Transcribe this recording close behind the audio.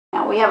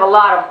Now we have a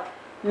lot of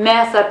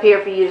mess up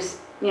here for you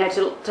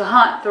to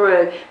hunt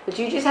through, but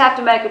you just have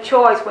to make a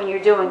choice when you're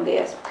doing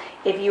this.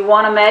 If you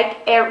want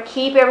to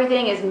keep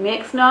everything as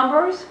mixed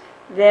numbers,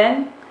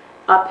 then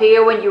up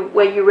here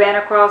where you ran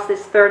across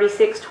this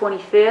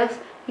 36/25,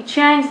 you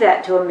change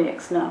that to a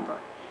mixed number.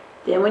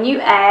 Then when you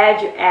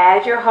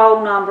add your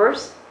whole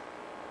numbers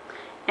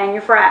and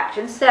your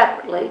fractions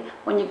separately.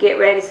 When you get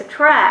ready to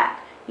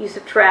subtract, you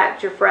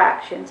subtract your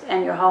fractions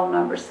and your whole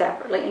numbers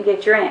separately and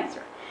get your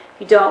answer.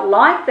 If you don't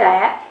like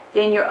that,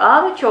 then your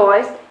other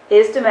choice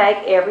is to make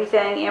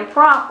everything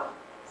improper.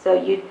 So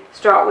you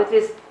start with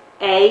this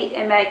 8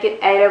 and make it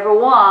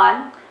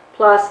 8/1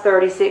 plus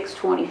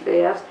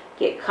 36/25.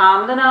 Get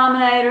common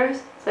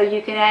denominators so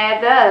you can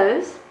add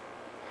those.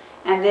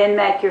 And then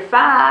make your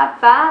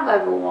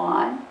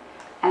 5/1.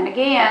 And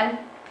again,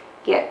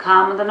 get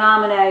common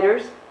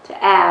denominators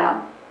to add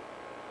them.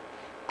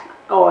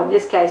 Or in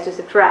this case, to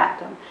subtract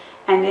them.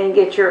 And then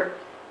get your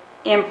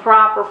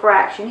improper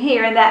fraction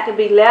here. And that could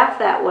be left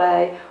that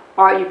way.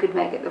 Or you could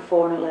make it the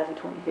 4 and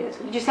 11/25.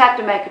 So you just have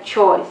to make a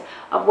choice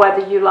of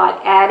whether you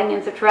like adding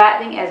and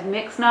subtracting as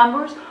mixed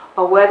numbers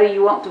or whether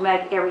you want to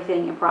make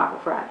everything improper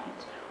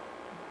fractions.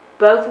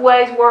 Both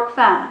ways work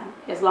fine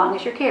as long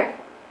as you're careful.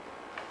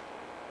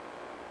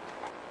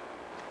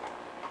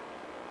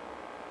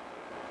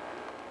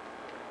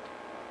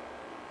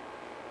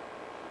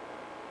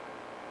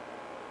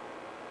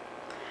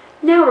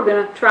 Now we're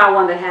going to try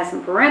one that has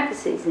some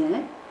parentheses in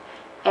it.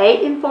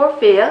 8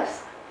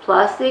 4/5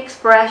 plus the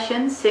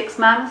expression 6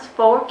 minus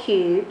 4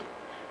 cubed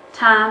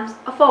times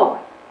a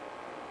 4.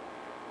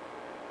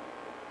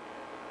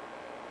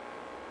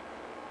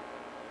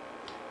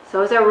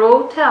 So as our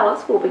rule tells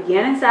us, we'll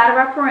begin inside of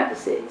our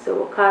parentheses. So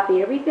we'll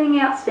copy everything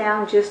else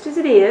down just as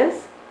it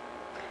is.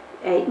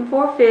 8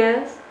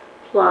 4/5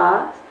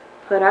 plus,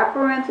 put our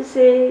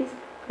parentheses,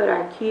 put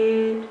our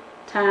cubed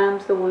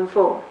times the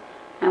 1/4.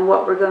 And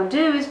what we're going to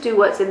do is do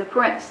what's in the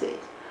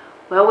parentheses.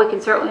 Well, we can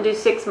certainly do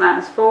 6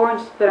 minus 4 and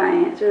just put our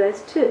answer,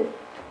 that's 2.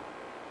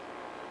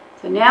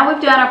 So now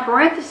we've done our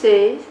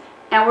parentheses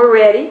and we're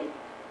ready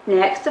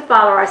next to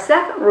follow our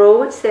second rule,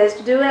 which says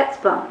to do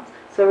exponents.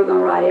 So we're going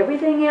to write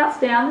everything else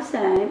down the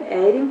same,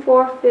 8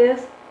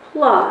 4/5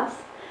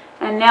 plus,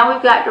 and now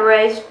we've got to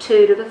raise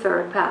 2 to the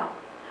 3rd power.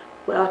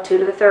 Well, 2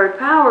 to the 3rd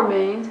power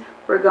means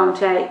we're going to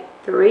take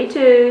 3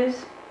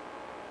 2's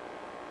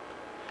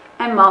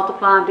and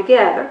multiply them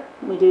together.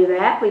 When we do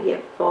that, we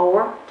get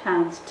 4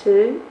 times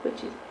 2,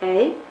 which is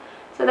 8.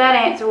 So that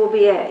answer will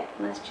be 8.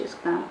 Let's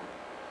just kind of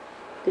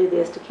do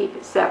this to keep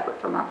it separate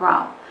from our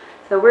problem.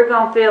 So we're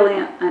going to fill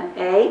in an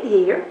 8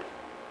 here.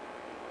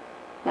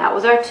 That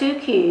was our 2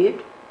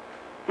 cubed.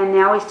 And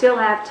now we still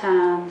have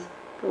times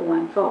the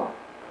 1/4.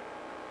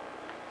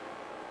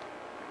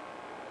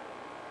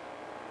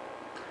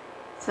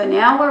 So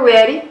now we're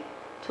ready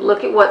to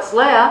look at what's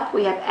left.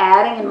 We have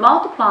adding and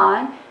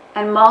multiplying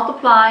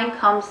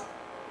comes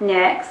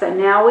next. So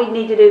now we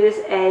need to do this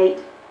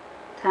 8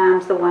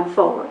 times the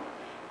 1/4.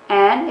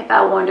 And if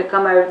I wanted to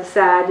come over to the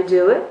side to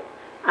do it,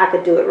 I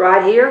could do it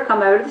right here,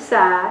 come over to the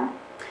side.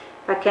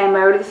 If I came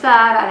over to the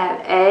side, I'd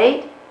have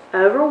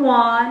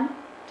 8/1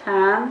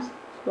 times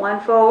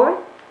 1/4.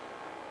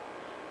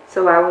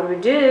 So I would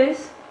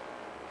reduce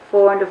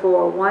 4 into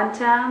 4 one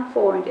time,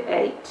 4 into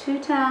 8 2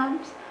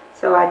 times.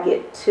 So I'd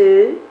get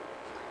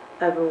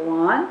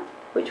 2/1,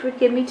 which would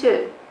give me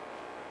 2.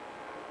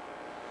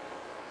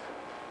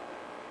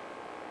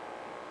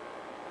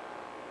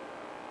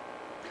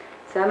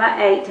 So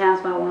my 8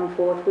 times my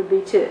 1/4 would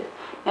be 2.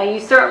 Now you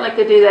certainly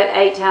could do that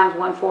 8 times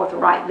 1/4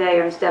 right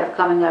there instead of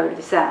coming over to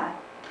the side.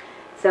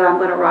 So I'm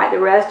going to write the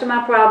rest of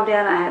my problem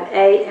down. I have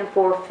 8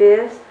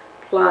 4/5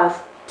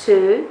 plus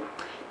 2.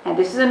 Now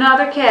this is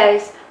another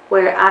case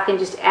where I can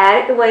just add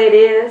it the way it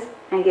is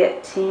and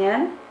get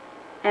 10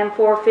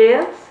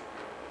 4/5.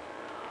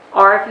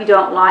 Or if you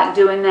don't like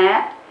doing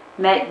that,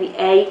 make the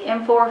 8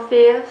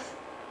 4/5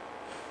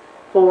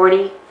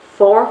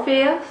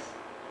 44/5.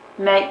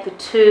 Make the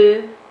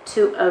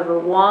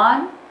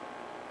 2/1,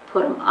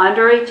 put them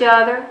under each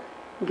other,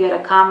 get a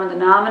common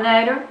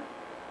denominator,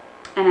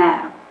 and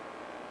add them.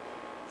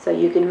 So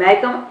you can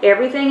make them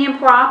everything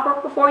improper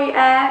before you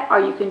add, or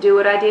you can do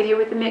what I did here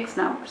with the mixed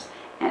numbers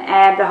and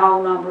add the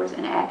whole numbers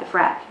and add the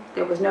fractions.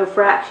 There was no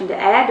fraction to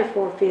add to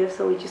 4/5,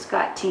 so we just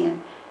got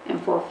 10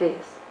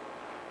 4/5.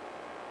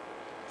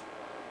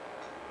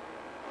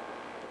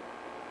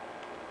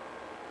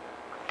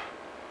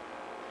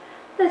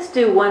 Let's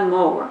do one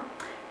more.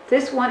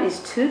 This one is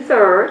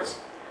 2/3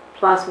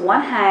 plus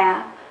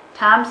 1/2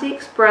 times the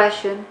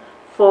expression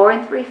 4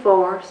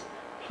 3/4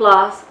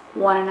 plus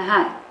 1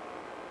 1/2.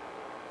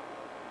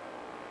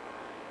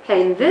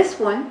 Okay, in this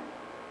one,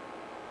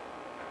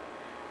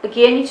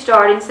 again you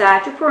start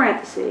inside your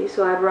parentheses,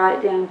 so I'd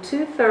write down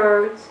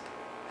 2/3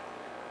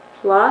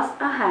 plus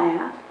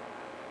 1/2,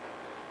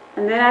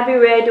 and then I'd be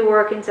ready to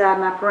work inside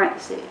my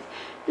parentheses.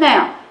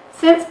 Now,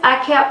 since I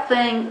kept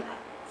things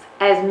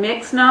as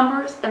mixed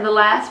numbers in the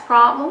last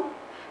problem,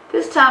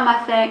 this time I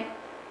think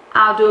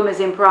I'll do them as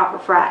improper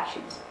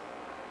fractions.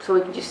 so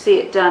we can just see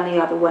it done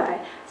the other way.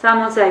 So I'm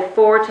going to say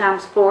 4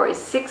 times 4 is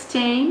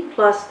 16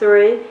 plus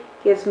 3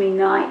 gives me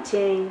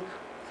 19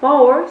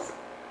 fourths,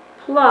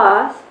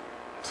 plus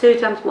 2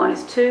 times 1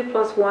 is 2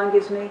 plus 1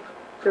 gives me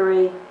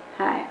 3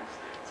 halves.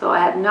 So I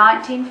have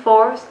 19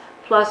 fourths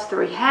plus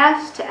 3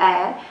 halves to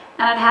add,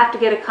 and I'd have to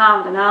get a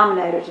common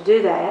denominator to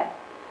do that.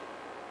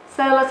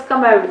 So let's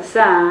come over to the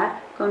side.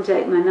 I'm going to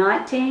take my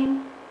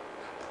 19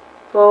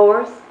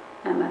 fourths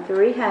and my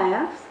 3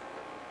 halves.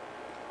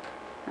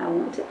 I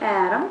want to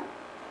add them.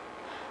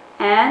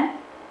 And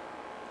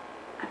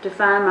I have to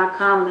find my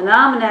common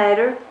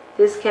denominator. In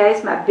this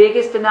case, my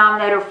biggest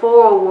denominator,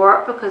 4, will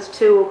work because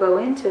 2 will go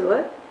into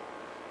it.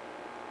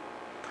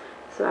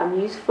 So I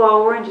can use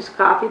 4 and just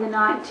copy the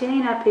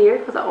 19 up here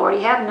because I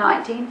already have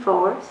 19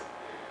 fourths.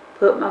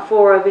 Put my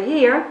 4 over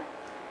here.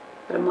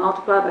 Got to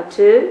multiply by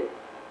 2.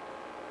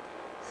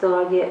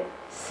 So I get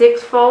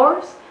 6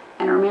 fourths.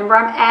 And remember,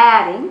 I'm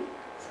adding.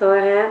 So I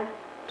have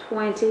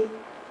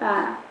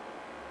 25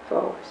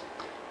 fourths.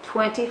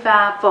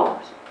 25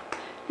 fourths.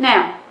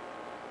 Now,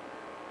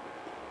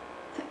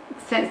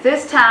 since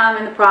this time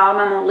in the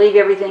problem I'm going to leave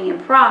everything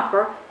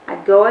improper, I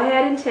go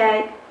ahead and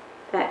take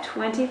that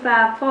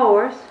 25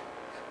 fourths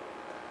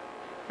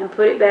and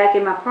put it back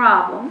in my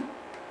problem.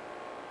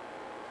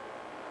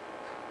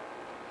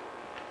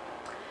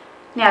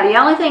 Now the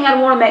only thing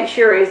I'd want to make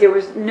sure is there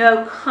was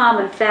no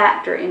common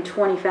factor in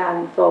 25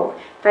 and 4.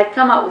 If I'd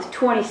come up with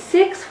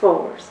 26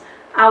 fourths,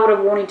 I would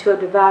have wanted to have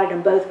divided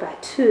them both by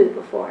 2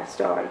 before I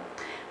started.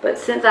 But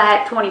since I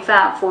had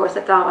 25 fourths,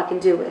 that's all I can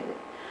do with it.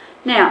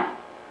 Now,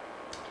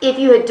 if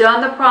you had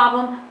done the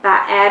problem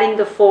by adding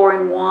the 4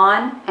 and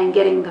 1 and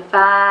getting the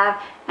 5,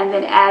 and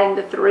then adding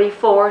the 3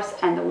 fourths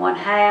and the 1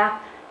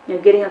 half,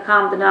 getting a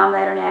common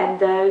denominator and adding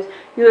those,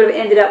 you would have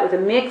ended up with a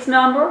mixed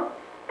number.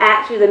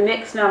 Actually, the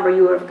mixed number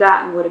you would have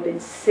gotten would have been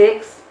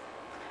 6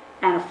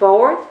 and a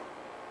fourth.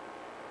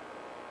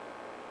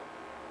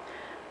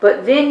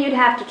 But then you'd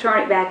have to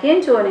turn it back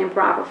into an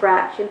improper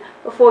fraction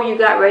before you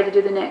got ready to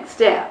do the next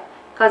step.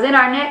 Because in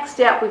our next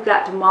step, we've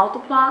got to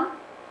multiply.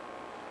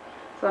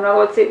 So in other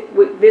words,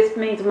 this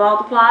means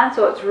multiplying,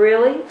 so it's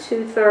really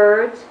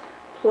 2/3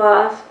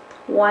 plus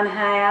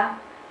 1/2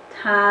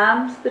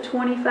 times the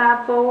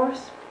 25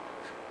 fourths.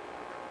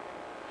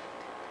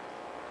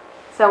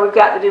 So we've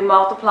got to do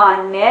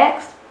multiplying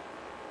next.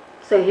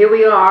 So here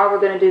we are, we're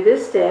going to do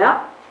this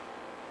step.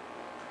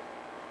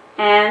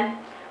 And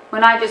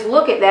when I just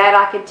look at that,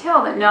 I can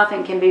tell that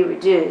nothing can be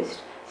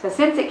reduced. So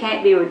since it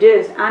can't be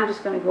reduced, I'm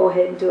just going to go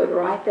ahead and do it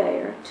right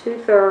there.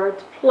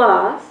 2/3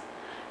 plus,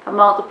 I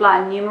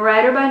multiply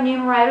numerator by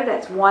numerator,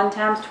 that's 1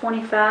 times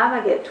 25,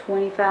 I get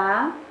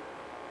 25.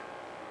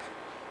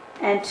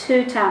 And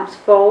 2 times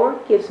 4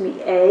 gives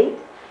me 8.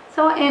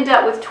 So I end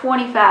up with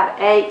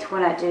 25/8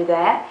 when I do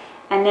that.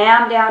 And now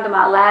I'm down to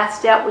my last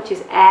step, which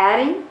is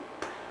adding.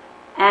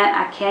 And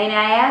I can't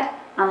add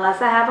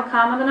unless I have a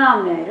common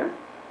denominator.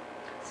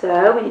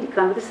 So we need to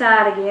come to the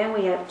side again.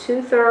 We have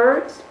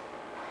 2/3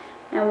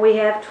 and we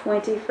have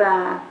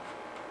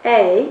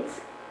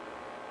 25/8.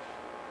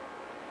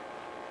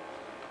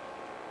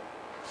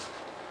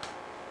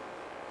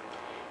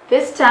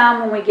 This time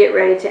when we get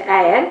ready to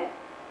add,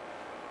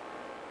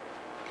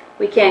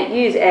 we can't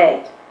use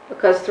 8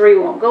 because 3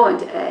 won't go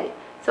into 8.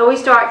 So we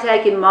start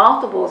taking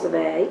multiples of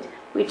 8.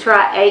 We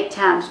try 8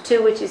 times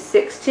 2, which is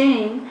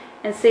 16,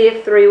 and see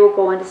if 3 will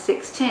go into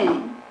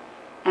 16.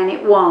 And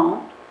it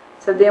won't.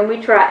 So then we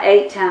try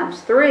 8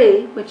 times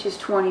 3, which is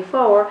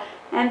 24,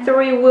 and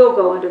 3 will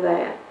go into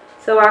that.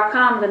 So our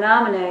common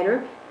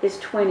denominator is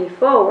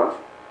 24.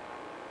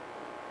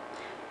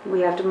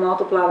 We have to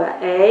multiply by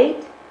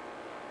 8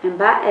 and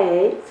by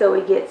 8, so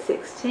we get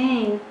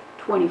 16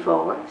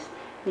 24ths.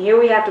 And here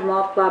we have to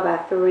multiply by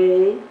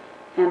 3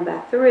 and by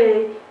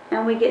 3,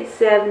 and we get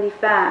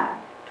 75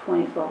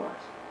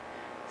 24ths.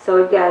 So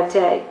we've got to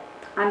take,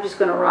 I'm just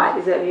going to write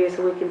this up here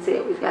so we can see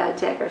it. We've got to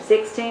take our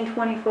 16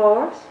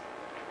 24ths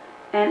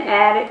and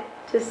add it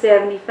to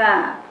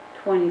 75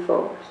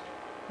 24ths.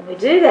 When we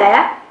do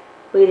that,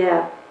 we'd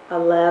have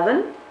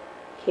 11,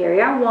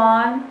 carry our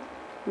 1,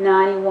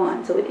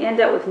 91. So we'd end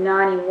up with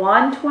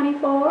 91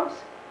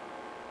 24ths.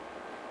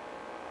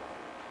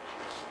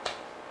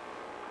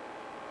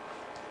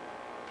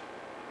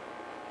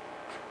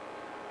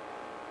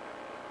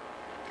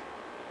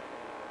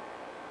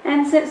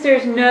 And since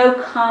there's no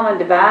common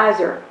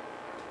divisor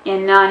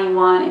in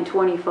 91 and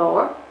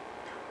 24,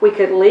 we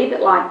could leave it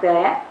like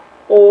that,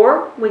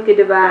 or we could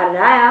divide it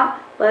out.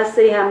 Let's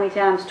see how many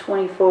times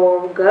 24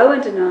 will go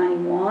into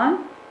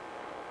 91.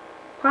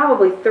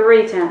 Probably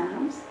 3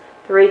 times.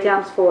 3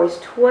 times 4 is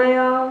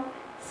 12.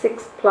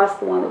 6 plus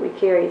the one that we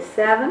carry is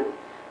 7.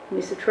 When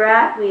we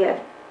subtract, we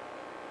have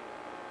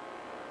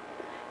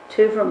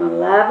 2 from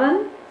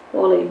 11.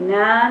 We'll leave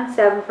 9.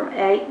 7 from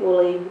 8,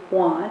 we'll leave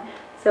 1.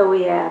 So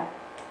we have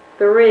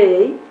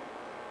 3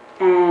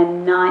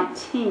 and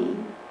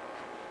 19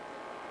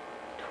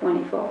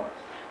 24ths.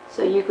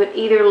 So you could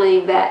either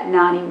leave that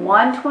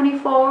 91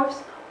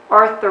 24ths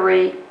or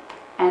 3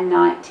 and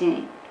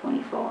 19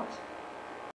 24ths.